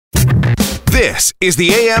This is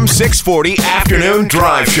the AM 640 Afternoon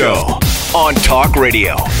Drive Show on Talk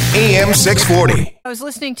Radio. AM 640. I was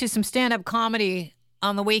listening to some stand-up comedy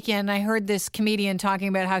on the weekend. I heard this comedian talking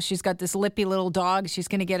about how she's got this lippy little dog. She's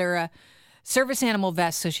going to get her a service animal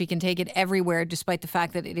vest so she can take it everywhere, despite the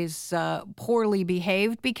fact that it is poorly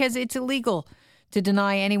behaved, because it's illegal to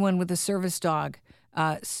deny anyone with a service dog,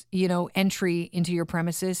 entry into your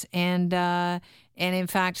premises and in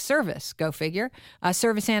fact, service. Go figure.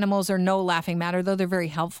 Service animals are no laughing matter, though they're very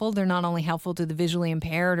helpful. They're not only helpful to the visually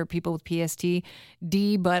impaired or people with PTSD,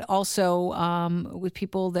 but also with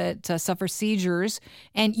people that suffer seizures.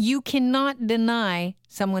 And you cannot deny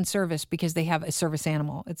someone service because they have a service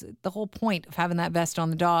animal. It's the whole point of having that vest on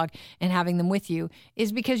the dog and having them with you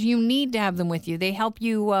is because you need to have them with you. They help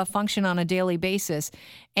you function on a daily basis.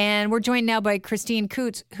 And we're joined now by Christine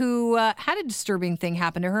Coots, who had a disturbing thing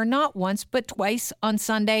happen to her, not once, but twice on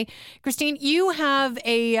Sunday. Christine, you have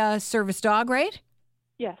a service dog, right?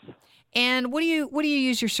 Yes. And what do you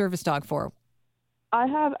use your service dog for? I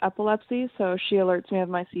have epilepsy, so she alerts me of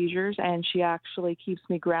my seizures, and she actually keeps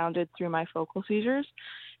me grounded through my focal seizures.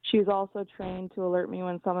 She's also trained to alert me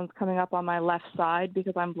when someone's coming up on my left side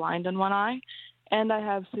because I'm blind in one eye. And I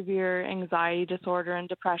have severe anxiety disorder and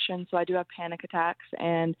depression, so I do have panic attacks,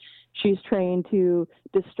 and she's trained to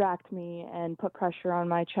distract me and put pressure on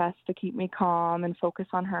my chest to keep me calm and focus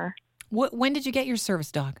on her. When did you get your service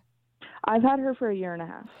dog? I've had her for a year and a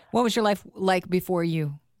half. What was your life like before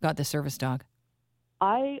you got the service dog?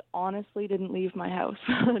 I honestly didn't leave my house.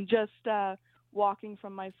 Just walking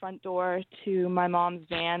from my front door to my mom's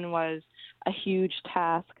van was a huge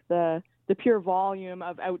task. The pure volume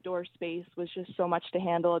of outdoor space was just so much to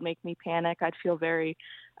handle. It'd make me panic. I'd feel very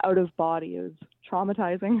out of body. It was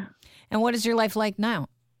traumatizing. And what is your life like now?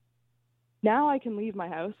 Now I can leave my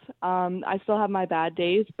house. I still have my bad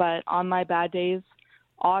days, but on my bad days,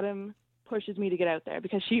 Autumn pushes me to get out there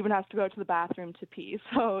because she even has to go to the bathroom to pee.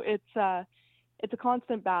 So it's a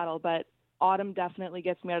constant battle, but Autumn definitely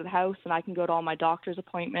gets me out of the house, and I can go to all my doctor's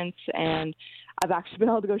appointments, and I've actually been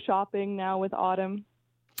able to go shopping now with Autumn.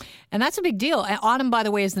 And that's a big deal. Autumn, by the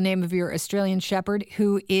way, is the name of your Australian Shepherd,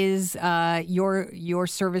 who is your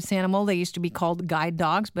service animal. They used to be called guide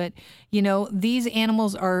dogs, but, these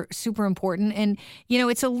animals are super important. And,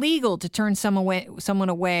 it's illegal to turn someone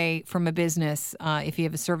away from a business if you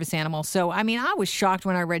have a service animal. So, I was shocked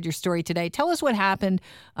when I read your story today. Tell us what happened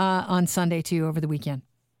on Sunday to you over the weekend.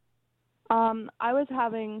 I was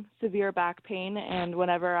having severe back pain, and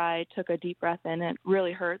whenever I took a deep breath in, it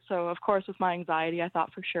really hurt. So, of course, with my anxiety, I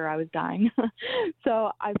thought for sure I was dying.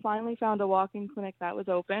 So I finally found a walking clinic that was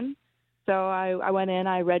open. So I went in,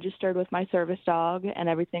 I registered with my service dog, and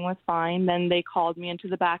everything was fine. Then they called me into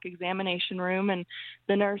the back examination room, and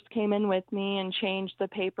the nurse came in with me and changed the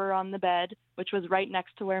paper on the bed, which was right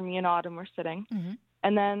next to where me and Autumn were sitting. Mm-hmm.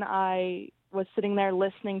 And then I was sitting there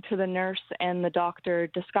listening to the nurse and the doctor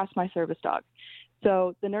discuss my service dog.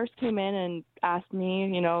 So the nurse came in and asked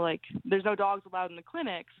me, there's no dogs allowed in the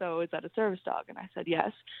clinic, so is that a service dog? And I said,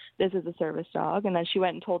 yes, this is a service dog. And then she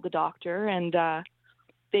went and told the doctor, and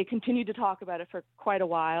they continued to talk about it for quite a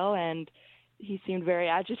while, and he seemed very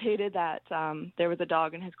agitated that there was a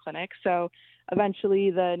dog in his clinic. So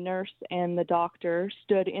eventually the nurse and the doctor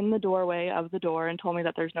stood in the doorway of the door and told me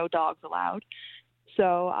that there's no dogs allowed.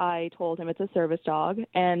 So I told him it's a service dog,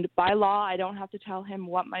 and by law, I don't have to tell him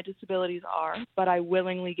what my disabilities are, but I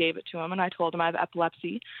willingly gave it to him, and I told him I have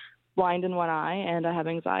epilepsy, blind in one eye, and I have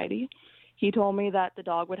anxiety. He told me that the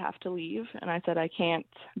dog would have to leave, and I said I can't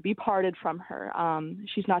be parted from her.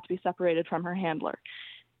 She's not to be separated from her handler.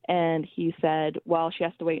 And he said, well, she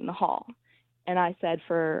has to wait in the hall. And I said,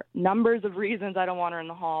 for numbers of reasons, I don't want her in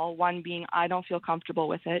the hall, one being I don't feel comfortable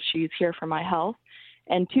with it. She's here for my health.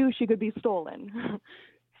 And two, she could be stolen.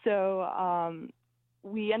 So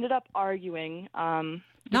we ended up arguing.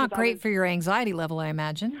 Not great for your anxiety level, I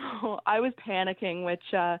imagine. I was panicking,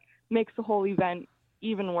 which makes the whole event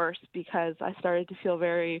even worse because I started to feel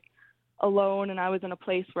very alone, and I was in a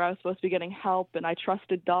place where I was supposed to be getting help, and I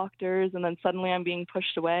trusted doctors, and then suddenly I'm being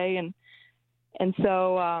pushed away. And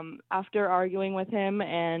so after arguing with him,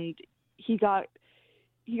 and he got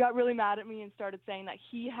really mad at me and started saying that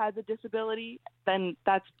he has a disability, then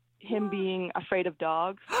that's him being afraid of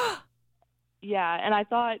dogs. Yeah, and I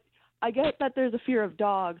thought, I get that there's a fear of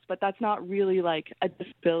dogs, but that's not really like a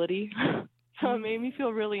disability. So it made me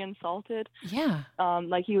feel really insulted. Yeah.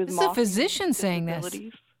 Like he was this is a physician saying this.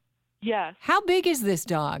 Yes. How big is this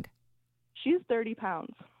dog? She's 30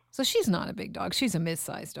 pounds. So she's not a big dog. She's a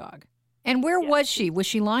mid-sized dog. And where was she? Was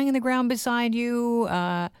she lying on the ground beside you?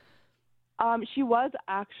 She was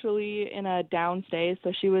actually in a downstay,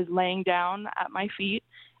 so she was laying down at my feet,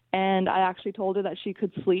 And I actually told her that she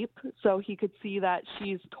could sleep so he could see that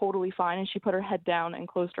she's totally fine. And she put her head down and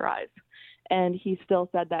closed her eyes. And he still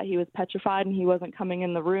said that he was petrified and he wasn't coming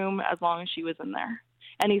in the room as long as she was in there.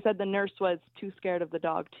 And he said the nurse was too scared of the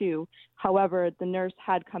dog, too. However, the nurse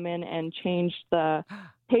had come in and changed the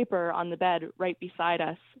paper on the bed right beside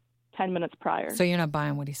us 10 minutes prior. So you're not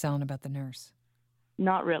buying what he's selling about the nurse?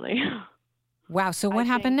 Not really. Wow. So what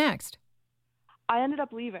happened next? I ended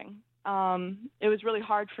up leaving. It was really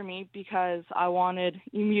hard for me because I wanted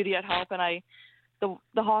immediate help, and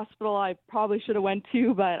the hospital I probably should have went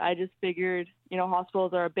to, but I just figured,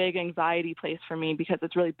 hospitals are a big anxiety place for me because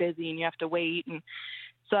it's really busy and you have to wait. And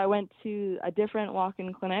so I went to a different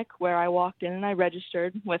walk-in clinic where I walked in and I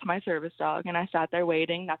registered with my service dog, and I sat there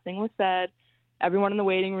waiting. Nothing was said. Everyone in the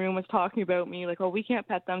waiting room was talking about me, like, oh, we can't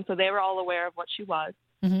pet them. So they were all aware of what she was.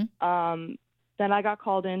 Mm-hmm. Then I got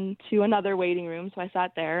called in to another waiting room, so I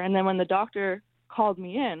sat there. And then when the doctor called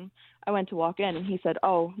me in, I went to walk in, and he said,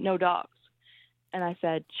 oh, no dogs. And I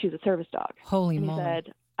said, she's a service dog. Holy and he moly.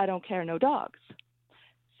 said, I don't care, no dogs.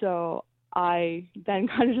 So I then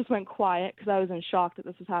kind of just went quiet because I was in shock that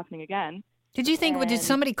this was happening again. Did you think, did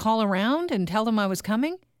somebody call around and tell them I was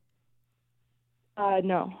coming?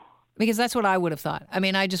 No. Because that's what I would have thought. I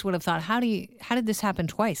mean, I just would have thought, how did this happen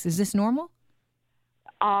twice? Is this normal?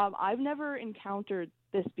 I've never encountered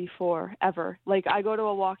this before, ever. Like, I go to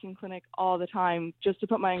a walk-in clinic all the time just to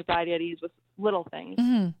put my anxiety at ease with little things.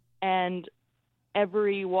 Mm-hmm. And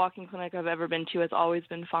every walk-in clinic I've ever been to has always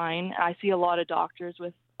been fine. I see a lot of doctors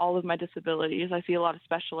with all of my disabilities. I see a lot of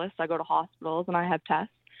specialists. I go to hospitals and I have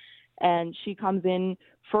tests. And she comes in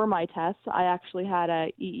for my tests. I actually had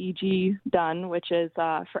a EEG done, which is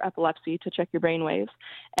for epilepsy, to check your brain waves.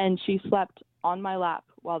 And she slept on my lap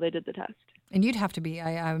while they did the test. And you'd have to be,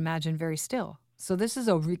 I imagine, very still. So this is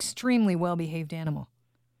an extremely well-behaved animal.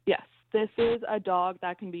 Yes, this is a dog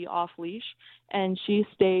that can be off-leash, and she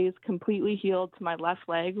stays completely heeled to my left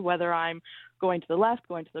leg, whether I'm going to the left,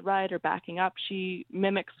 going to the right, or backing up. She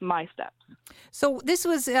mimics my steps. So these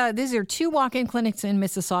are 2 walk-in clinics in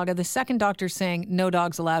Mississauga. The second doctor's saying no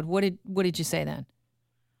dogs allowed. What did you say then?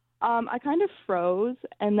 I kind of froze,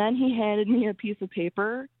 and then he handed me a piece of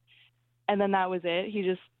paper, and then that was it. He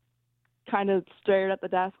just kind of stared at the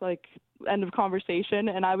desk like end of conversation.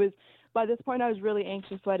 And by this point I was really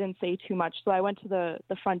anxious, so I didn't say too much. So I went to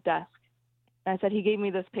the front desk and I said, he gave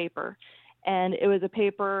me this paper, and it was a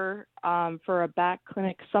paper for a back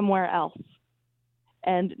clinic somewhere else,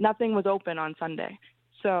 and nothing was open on Sunday.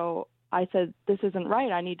 So I said, this isn't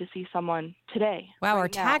right. I need to see someone today. Wow, our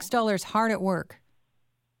right now. tax dollars hard at work.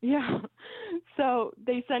 Yeah. So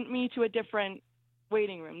they sent me to a different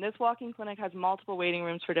waiting room. This walk-in clinic has multiple waiting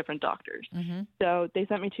rooms for different doctors. Mm-hmm. So they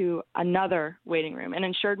sent me to another waiting room and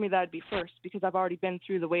ensured me that I'd be first because I've already been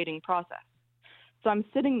through the waiting process. So I'm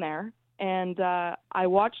sitting there, and I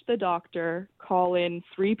watched the doctor call in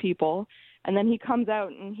 3 people, and then he comes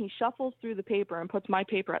out and he shuffles through the paper and puts my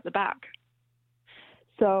paper at the back.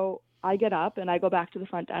 So I get up and I go back to the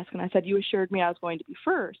front desk, and I said, you assured me I was going to be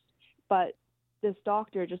first, but this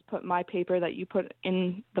doctor just put my paper that you put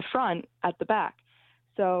in the front at the back.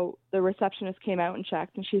 So the receptionist came out and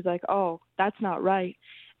checked, and she's like, oh, that's not right,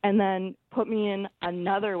 and then put me in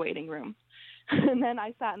another waiting room. And then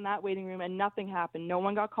I sat in that waiting room, and nothing happened. No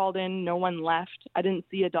one got called in. No one left. I didn't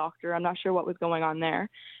see a doctor. I'm not sure what was going on there.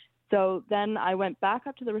 So then I went back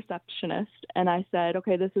up to the receptionist, and I said,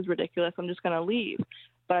 okay, this is ridiculous. I'm just going to leave.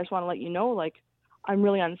 But I just want to let you know, like, I'm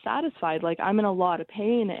really unsatisfied. Like, I'm in a lot of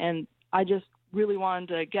pain, and I just really wanted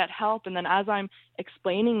to get help. And then as I'm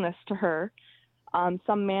explaining this to her,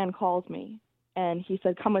 some man calls me, and he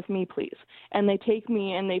said, come with me, please. And they take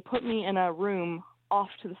me and they put me in a room off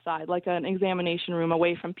to the side, like an examination room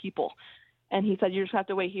away from people. And he said, you just have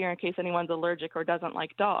to wait here in case anyone's allergic or doesn't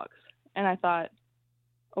like dogs. And I thought,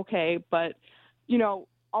 okay, but,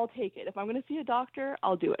 I'll take it. If I'm going to see a doctor,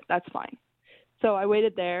 I'll do it. That's fine. So I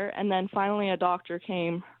waited there, and then finally a doctor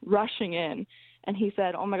came rushing in, and he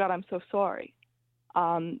said, oh, my God, I'm so sorry.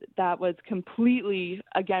 That was completely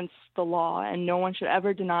against the law, and no one should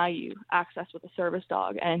ever deny you access with a service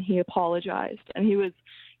dog. And he apologized, and he was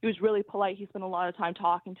really polite. He spent a lot of time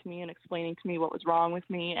talking to me and explaining to me what was wrong with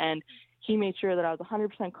me, and he made sure that I was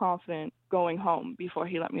 100% confident going home before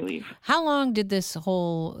he let me leave. How long did this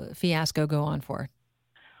whole fiasco go on for?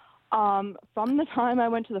 From the time I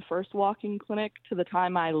went to the first walk-in clinic to the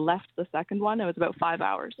time I left the second one, it was about 5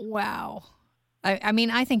 hours. Wow. I mean,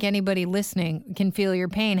 I think anybody listening can feel your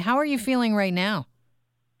pain. How are you feeling right now?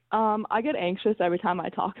 I get anxious every time I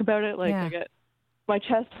talk about it. Like, yeah. My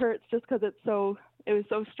chest hurts just because it was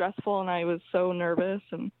so stressful, and I was so nervous.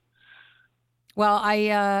 And Well,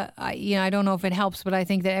 I don't know if it helps, but I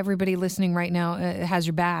think that everybody listening right now has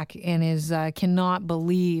your back and is cannot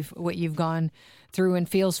believe what you've gone through and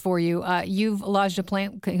feels for you. You've lodged a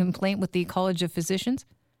complaint with the College of Physicians?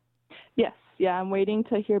 Yes. Yeah, I'm waiting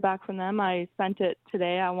to hear back from them. I sent it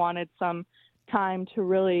today. I wanted some time to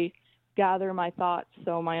really gather my thoughts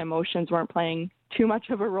so my emotions weren't playing too much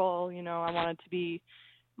of a role. You know, I wanted to be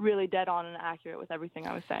really dead on and accurate with everything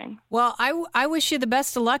I was saying. Well, I wish you the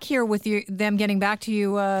best of luck here with them getting back to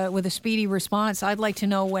you with a speedy response. I'd like to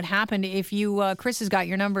know what happened. If Chris has got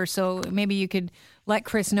your number, so maybe you could let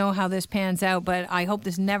Chris know how this pans out. But I hope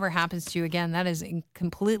this never happens to you again. That is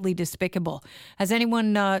completely despicable. Has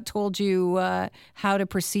anyone told you how to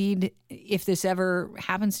proceed if this ever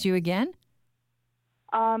happens to you again?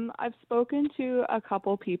 I've spoken to a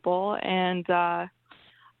couple people, and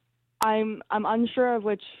I'm unsure of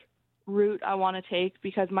which route I want to take,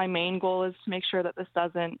 because my main goal is to make sure that this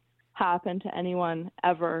doesn't happen to anyone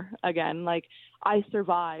ever again. Like, I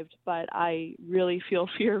survived, but I really feel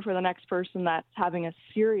fear for the next person that's having a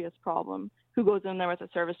serious problem, who goes in there with a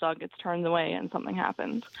service dog, gets turned away, and something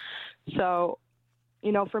happens. So,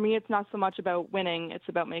 you know, for me, it's not so much about winning, it's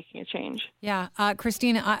about making a change. Yeah.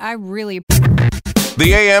 Christina, I really...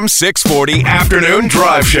 The AM 640 Afternoon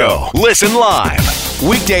Drive Show. Listen live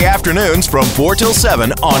weekday afternoons from 4 till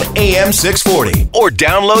 7 on AM 640, or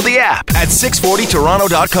download the app at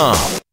 640toronto.com.